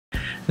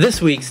This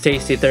week's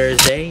Tasty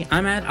Thursday,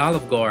 I'm at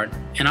Olive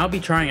Garden, and I'll be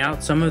trying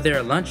out some of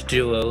their lunch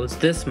duos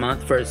this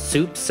month for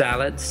soup,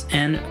 salads,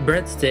 and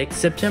breadstick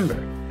September.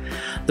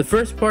 The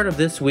first part of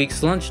this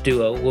week's lunch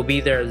duo will be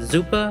their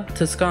Zuppa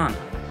Toscana.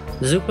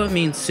 Zuppa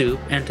means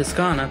soup, and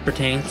Toscana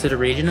pertains to the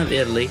region of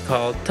Italy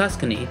called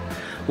Tuscany,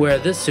 where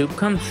this soup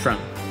comes from.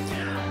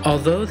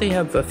 Although they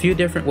have a few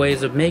different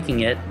ways of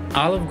making it,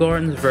 Olive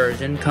Garden's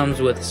version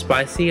comes with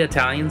spicy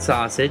Italian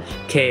sausage,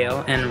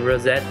 kale, and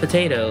rosette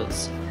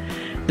potatoes.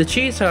 The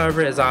cheese,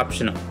 however, is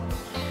optional.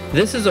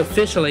 This is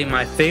officially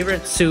my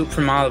favorite soup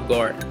from Olive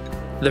Garden.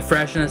 The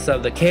freshness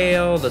of the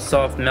kale, the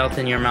soft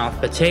melt-in-your-mouth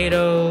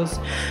potatoes,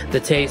 the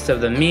taste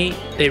of the meat,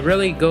 they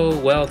really go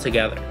well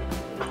together.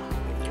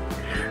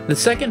 The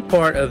second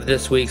part of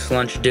this week's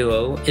lunch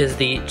duo is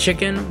the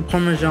chicken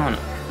Parmigiana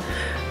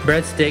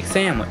breadstick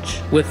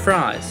sandwich with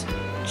fries.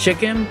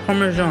 Chicken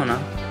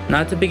Parmigiana,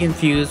 not to be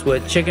confused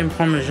with chicken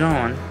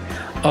Parmesan,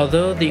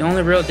 although the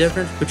only real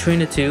difference between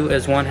the two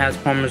is one has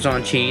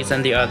Parmesan cheese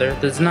and the other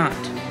does not.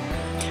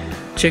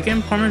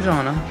 Chicken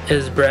Parmigiana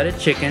is breaded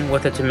chicken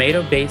with a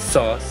tomato-based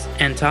sauce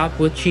and topped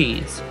with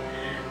cheese.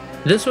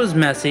 This was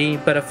messy,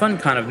 but a fun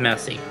kind of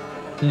messy.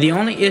 The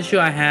only issue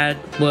I had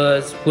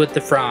was with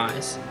the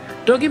fries.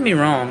 Don't get me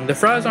wrong, the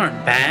fries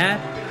aren't bad.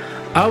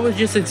 I was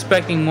just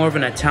expecting more of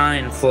an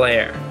Italian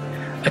flair.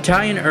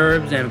 Italian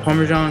herbs and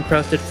Parmesan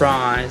crusted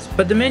fries,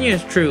 but the menu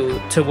is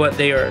true to what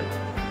they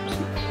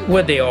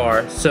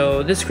are,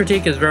 so this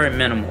critique is very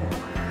minimal.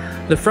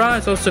 The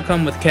fries also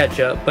come with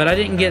ketchup, but I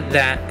didn't get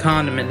that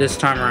condiment this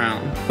time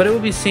around, but it will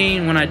be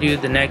seen when I do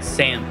the next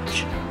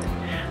sandwich.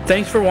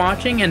 Thanks for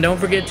watching, and don't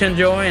forget to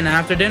enjoy an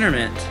after dinner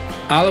mint.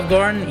 Olive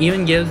Garden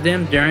even gives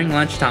them during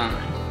lunchtime.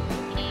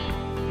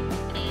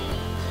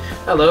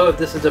 Hello, if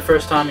this is the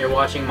first time you're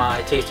watching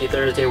my Tasty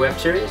Thursday web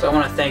series, I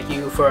want to thank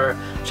you for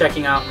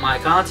checking out my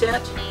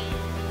content,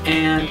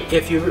 and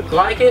if you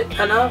like it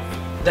enough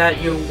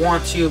that you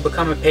want to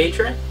become a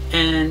patron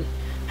and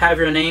have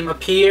your name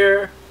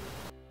appear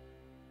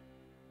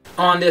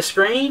on this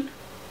screen,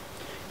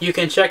 you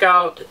can check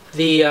out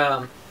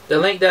the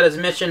link that is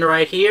mentioned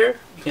right here.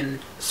 You can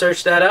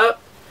search that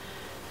up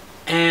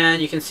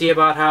and you can see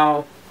about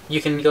how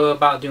you can go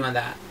about doing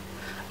that.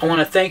 I want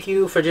to thank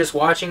you for just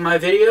watching my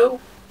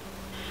video,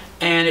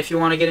 and if you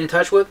want to get in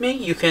touch with me,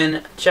 you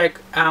can check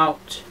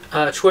out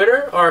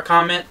Twitter or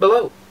comment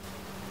below.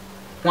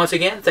 Once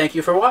again, thank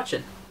you for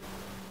watching.